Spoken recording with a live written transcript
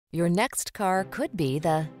Your next car could be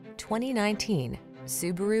the 2019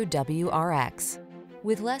 Subaru WRX.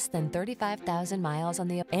 With less than 35,000 miles on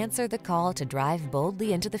the answer the call to drive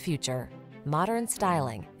boldly into the future. Modern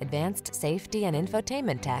styling, advanced safety and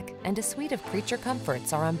infotainment tech, and a suite of creature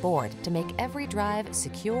comforts are on board to make every drive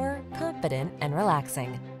secure, confident, and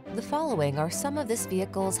relaxing. The following are some of this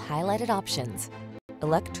vehicle's highlighted options: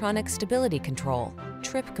 electronic stability control,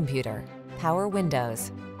 trip computer, power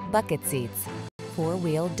windows, bucket seats,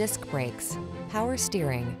 four-wheel disc brakes, power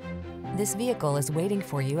steering. This vehicle is waiting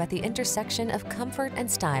for you at the intersection of comfort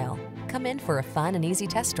and style. Come in for a fun and easy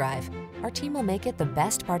test drive. Our team will make it the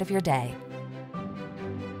best part of your day.